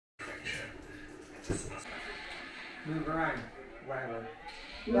Move around, whatever.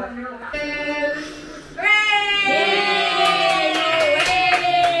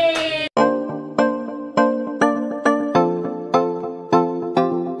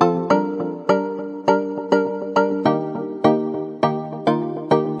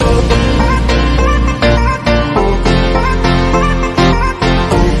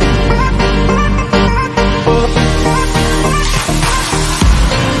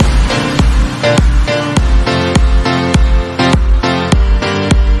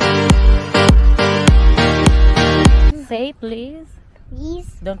 Say please.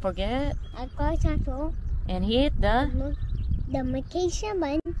 Please. Don't forget. And hit The notification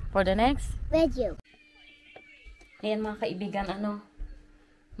button for the next video. Ayan mga kaibigan,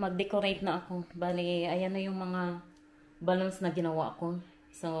 mag-decorate na ako. Bali, ayan na yung mga balloons na ginawa ko.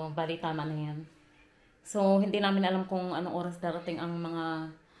 So, bali tama na yan. So, hindi namin alam kung anong oras darating ang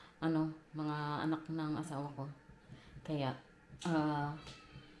mga mga anak ng asawa ko. Kaya,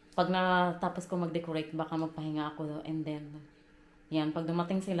 pag natapos ko mag-decorate, baka magpahinga ako and then, yan, pag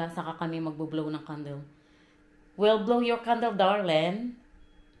dumating sila, saka kami magbo-blow ng candle. We'll blow your candle, darling,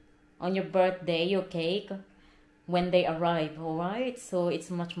 on your birthday, your cake, when they arrive, alright? So,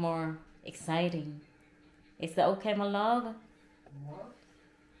 it's much more exciting. Is that okay, my love? What?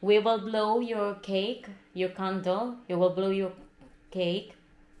 We will blow your cake, your candle. You will blow your cake,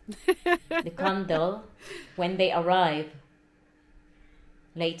 the candle, when they arrive.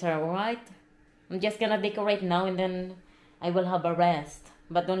 Later, alright? I'm just gonna decorate now and then I will have a rest.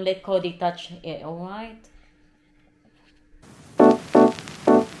 But don't let Cody touch it, alright?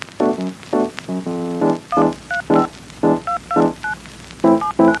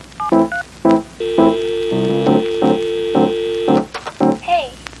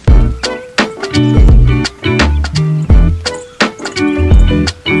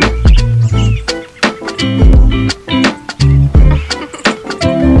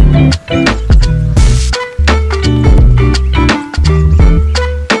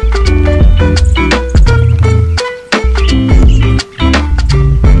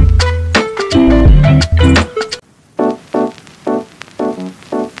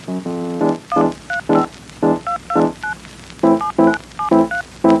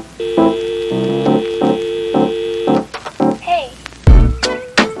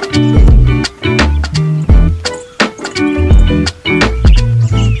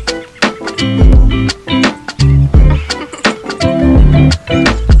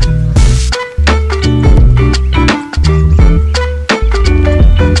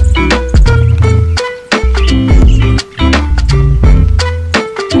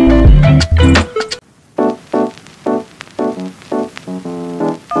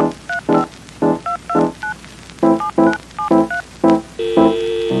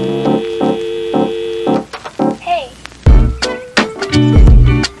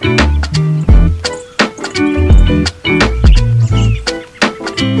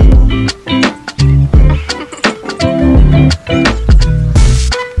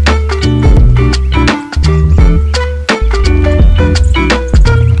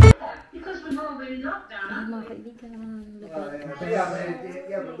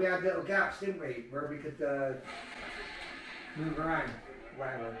 Yeah, but we had little gaps, didn't we, where we could move around,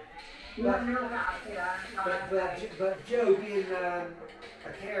 whatever. But Joe, being a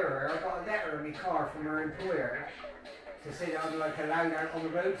carer, I got a letter in my car from her employer to say that I'm like allowed out on the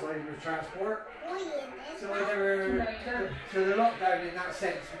road so I didn't transport. So I never, so the lockdown in that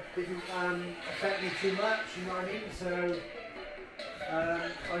sense didn't affect me too much, you know what I mean? So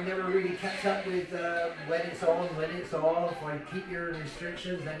I never really kept up with when it's on, when it's off. I keep your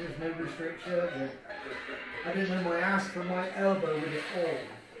restrictions, then there's no restrictions. I didn't know my ass from my elbow with it all.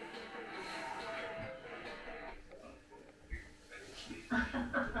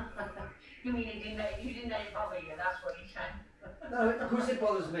 You mean you didn't bother you, that's what you're saying? No, of course it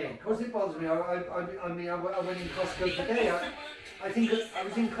bothers me. Of course it bothers me. I mean, I went in Costco today. I think I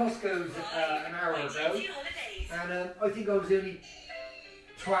was in Costco's an hour ago, and I think I was the only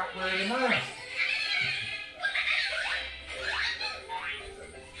twat wearing a mask.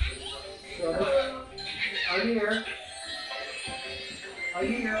 So, I'm here. I'm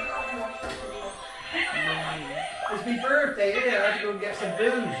here. It's my birthday, isn't it? I have to go and get some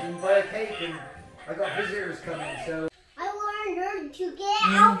booze and buy a cake, and I got visitors coming, so. I learned to get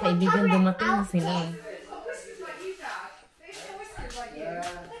out the sila. Yeah.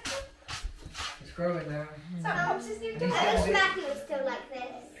 It's growing now. I wish Matthew was still like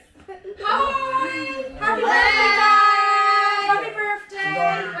this. Hi! Happy birthday! Happy birthday!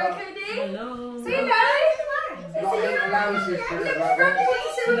 Okay, Hello. Say hi! Got little allowances for it, like that.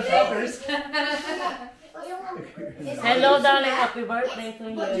 sit with Floggers. Hello, darling. Happy birthday to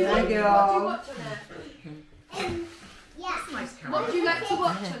you. What do you Thank watch? you. What do you watch on there? Yeah. What do you like to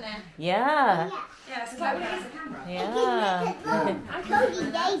watch on there? Yeah. Yeah, it's like when it has a camera. Yeah.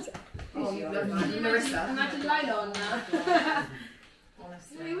 Cody days. Oh, you love Larissa. Imagine Lila on that.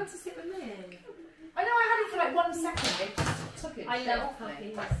 Honestly. You want to sit with me? I know I had it for like 1 second. It just took it. I straight love off me.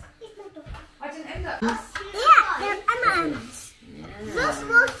 puppies. I didn't end up. Yeah, they're ants. This was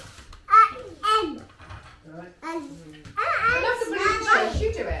an I love the balloon show. You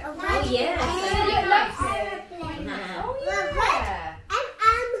do it. Oh, yes. Oh, yeah.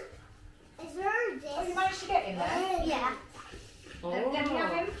 Oh, you managed to get in there? Yeah. Let me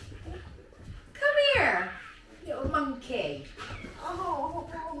have him. Come here, little monkey. Oh,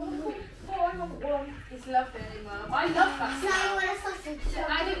 I want one. It's lovely, Mum. I love that So I smell. want a sausage.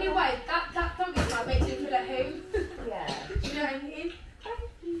 I don't know why. That doggy smell makes you feel at home. Yeah. Do you know what I mean?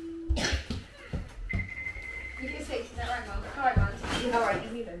 You can say, is that right, Mum? Alright, Mum. All right, you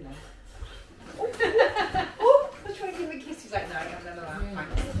need him now. Oh, I was trying to give him a kiss. He's like, no, no, no, no.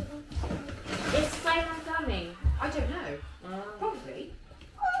 Fine. Is Simon coming? I don't know. Probably.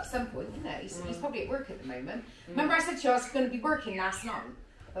 At some point, you know. He's probably at work at the moment. Remember I said to you I was going to be working last night?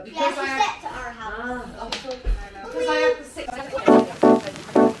 But Yeah, because she I had... stepped to our house. Because I had the 6...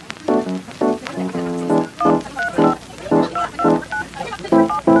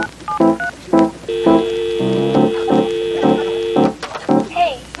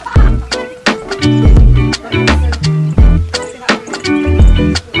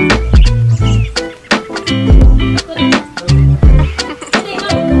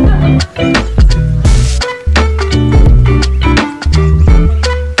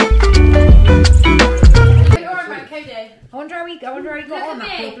 I wonder how he got on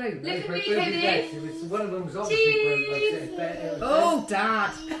that poor blue. Look at me, It Cody. was one of them was obviously broke like this, but it was Oh,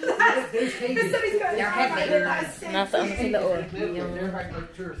 Dad. those cages. They're heavy, guys. Nasa ano sila o? They're about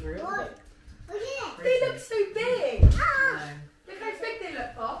like 2 or 3 of them. They look so big. Ah. Look how big they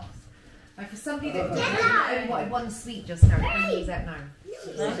look, Pops. Like for somebody that only wanted one sweet just now, they use that now.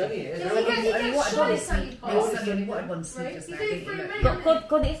 It's only here. Does They're he like- get Only wanted one shy, sweet. Pops? No, somebody only wanted one sweet just now. Right, didn't you you? do it for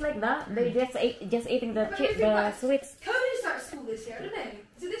Could it is like that? They just eating the sweets. Cody starts school this year, didn't he?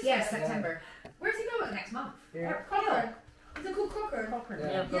 Is it this Yeah, year? September. Where's he going? Next month. Yeah. Crocker. Is it called Crocker?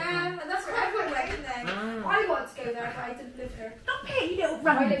 Yeah. Yeah, and that's where everyone went, isn't they? Ah. I wanted to go there, but I didn't live here. Stop it, you little I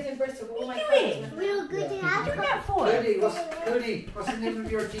run. lived in Bristol, but all my What are you friends doing? went We there. were good to What have. are you doing that for? Cody, what's the name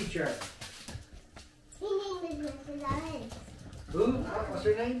of your teacher? His name is Mr. Davis. Who? What's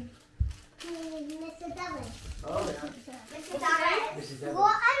her name? Mr. Davis. Oh, yeah. Mr. Davis. Mrs. Devon.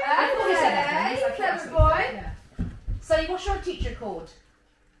 What? I thought you said that. Hey, clever boy. So, what's your teacher called?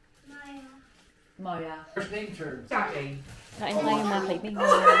 Maya. Maya. First name term. Daddy. Kain tayo mga kaibigan.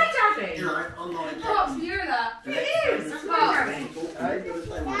 Oh, hi, Daddy. Pops, you're that. It is. That's my daddy.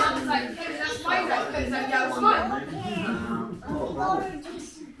 Mum's like, "Hey, that's my dad." Cody's like, "Yeah, it's mine."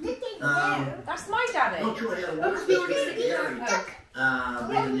 That's my daddy.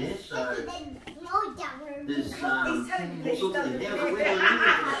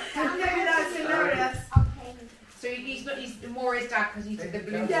 That's hilarious. So he's more his dad because he took the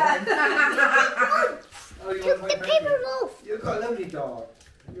blue. Oh, you Took want the my paper friend? wolf. You've got a lovely dog.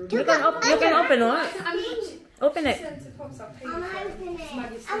 You can open it. Open it. Send to Pops up here. I'm opening it. And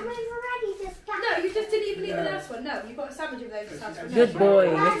we've already just got No, you just didn't even eat the last one. No, you got a sandwich of those. This last one. Good boy.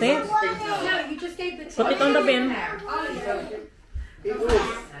 You see? No, you just gave the Put it on the bin. I'll eat it. It was.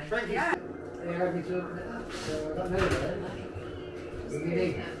 Frankie. They had me to open it up, so I got no of it. What do you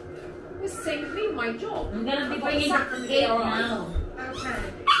need? This saved me my job. I'm gonna be bringing the cake now. Okay.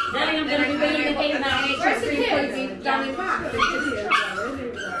 Darling, I'm gonna be bringing the cake now. Where's the kid? Down in back.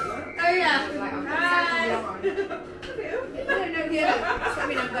 Oh yeah. I don't know the other. I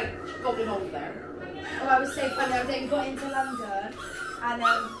mean, I'm like gobbling off there. Oh, I was so funny. I was got into London, and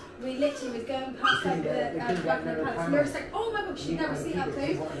we literally was going past like the Buckingham Palace. And Nurse like, "Oh my God, she'd never seen that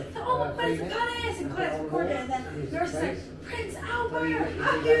place." So, "Oh, where's the palace?" And Colette's recording, and then Nurse like, "Prince Albert, you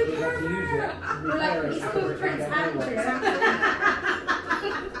pervert!" We're like, "He's called Prince Andrew."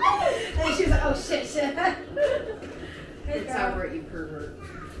 And she was like, "Oh shit, shit." It's Albert, you pervert.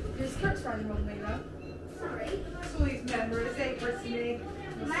 Your skirt's running wrong way though. Sorry. That's all these memories, ain't Brittany.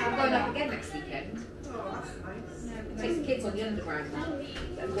 I'm going up again next weekend. Oh, that's nice. Take the kids on the underground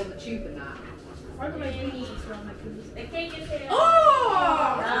and on the tube and that. I got my beanies as well, my goodness. The cake is here.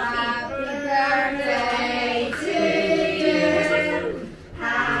 Oh! Happy birthday to you.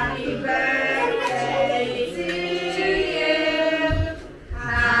 Happy birthday to you.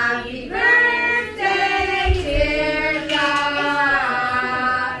 Happy birthday, dear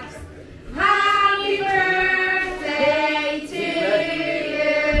God.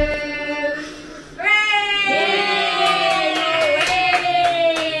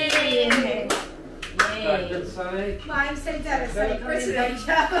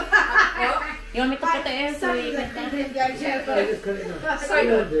 You want me to put the air so you can So we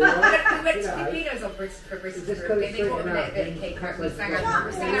went to Filipinos on for Britain's birthday. They brought a little bit of cake out. We sang our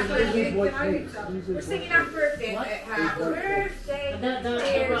birthday. We're singing our birthday. Happy birthday,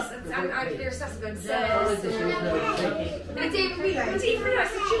 dears. And their husband says. And David realised. Did you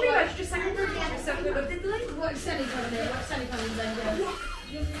realise you just sang her birthday to yourself? Did they? What Sally coming in? What Sally coming in?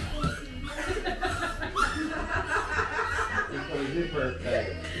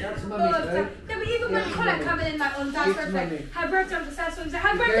 That's mummy's birthday. No, but even when Colette coming in like on Dad's birthday, her birthday on the first one,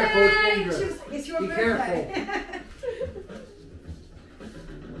 her Be careful, it's birthday! dangerous. She was, it's your Be birthday. careful.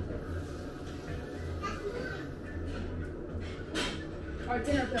 Our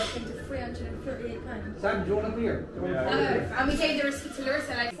dinner bill came to £338. Sam, do you want a beer? Do you want a beer? And we gave the receipt to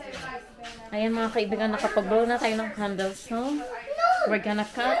Larissa and Ayan mga kaibigan, nakapag-blow na tayo ng candles, no? We're gonna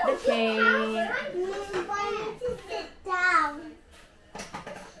cut the cake. Why did you sit down?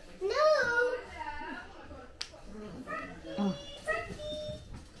 No. Oh.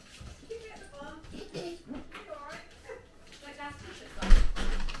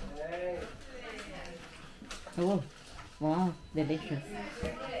 Oh, wow, delicious.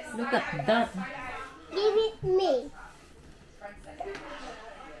 Look at that. Give it me.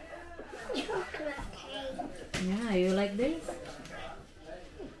 Chocolate cake. Yeah, you like this?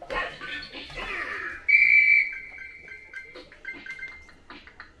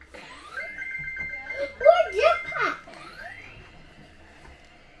 Where'd you pack?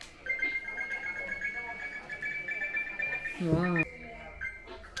 Wow.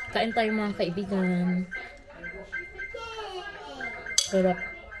 Kain tayo mga kaibigan. Sarap.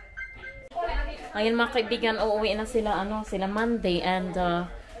 Ayun mga kaibigan, uuwi na sila, sila Monday and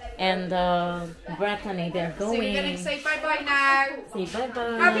Briton, they're So you're going going. to say bye-bye now. Say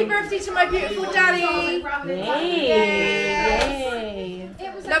bye-bye. Happy birthday to my beautiful daddy. Yay! Yay!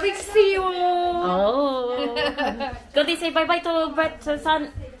 Lovely to see you all. Oh! Cody, say bye-bye to Brett, to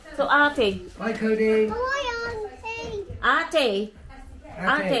Ate. Bye, Cody. Boy on thing. Ate!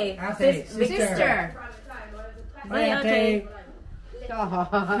 Ate! Sister. Bye, Ate!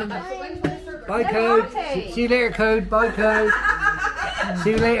 Bye, Code. See you later, Code. Bye, Code.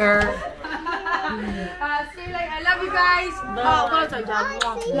 See you later. See you later. Love you guys. Oh, well done, Dad.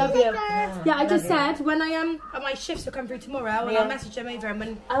 Love you. Yeah, I just Love said when I my shifts will come through tomorrow, and Yeah. I'll message him over and let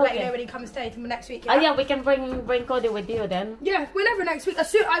you Okay. know when he comes to stay next week. Oh yeah, we can bring Cody with you then. Yeah, whenever next week.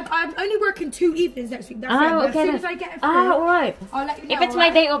 I'm only working 2 evenings next week. That's it. Ah, As okay. soon as I get it through, Alright. I'll let you know. If it's my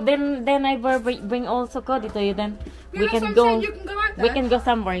day off, then I will bring also Cody to you. Then we that's can what I'm go. saying, you can go out there. We can go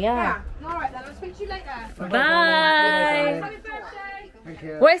somewhere. Yeah. Yeah. All right then. I'll speak to you later. Bye. Happy birthday. Thank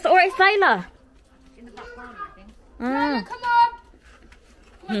you. Where's Lila? Lila, come on.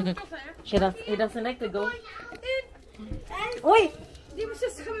 He doesn't like to go. In. Oi, He was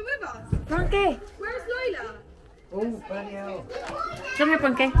just coming with us. Frankie, Where's Lila? Oh, bloody hell. come here,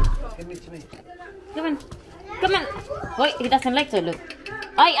 Frankie. Give me to me. Come on. Wait, he doesn't like to look.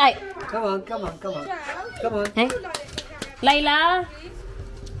 Ay. Come on, come on, come on. Come on. Hey, Lila,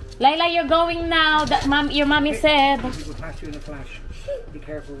 you're going now. That your mommy said. We will pass you in a flash. Be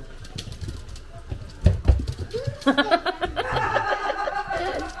careful.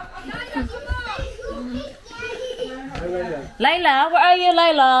 Lila, where are you,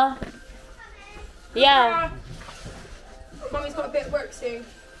 Lila? Yeah. Mummy's got a bit of work soon.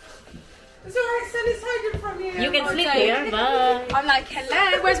 It's alright, Sally's hiding from you. You can sleep here. Bye. I'm like,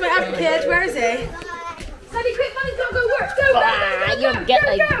 hello, where's my happy kid? Where is he? Sally, quick, Mummy's got to go work. Go, Ah, you get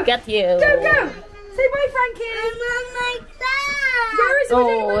you. Go. Say bye, Frankie. Where is he?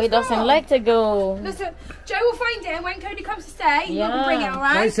 Oh, he doesn't like to go. Listen, Joe will find him when Cody comes to stay. Yeah. We'll bring it, Bye,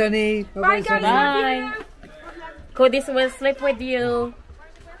 alright? Sonny. Bye, guys. Bye. Love you. Cody will sleep with you.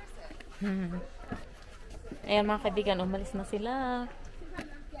 Ayan mga kaibigan, umalis na sila.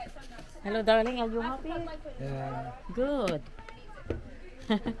 Hello darling, are you happy? Yeah. Good.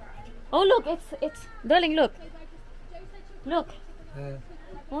 Oh look, it's darling, look.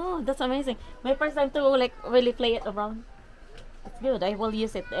 Oh, that's amazing. My first time to like really play it around. It's good. I will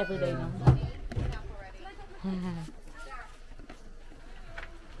use it every day now.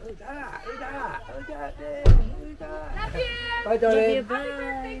 Bye, darling.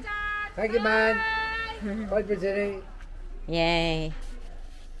 Bye. Thank you, man. Bye, Brittany. Yay.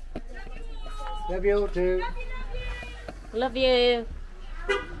 Love you too. Love you.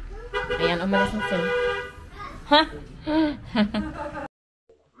 Ayan, umalis na sila. Ha?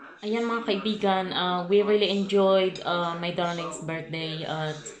 Ayan mga kaibigan, we really enjoyed my darling's birthday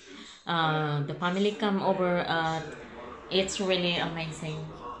at the family come over at it's really amazing.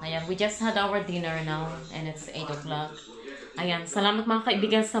 Ayan, we just had our dinner now and it's 8 o'clock. Ayan, salamat mga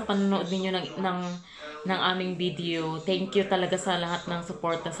kaibigan sa panonood ninyo ng aming video. Thank you talaga sa lahat ng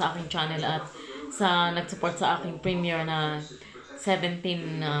suporta sa aking channel at sa nag-support sa aking premiere na 17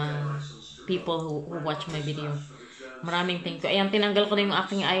 people who watch my video. Maraming thank you. Ayan, tinanggal ko na yung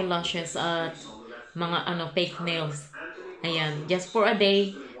aking eyelashes at mga fake nails. Ayan, just for a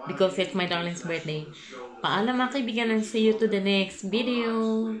day because it's my darling's birthday. Paalam mga kaibigan and see you to the next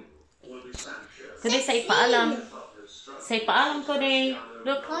video. Today, say paalam. Say paalam ko day.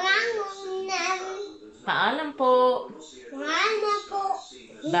 Look. Paalam po.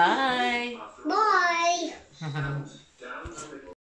 Bye. Bye.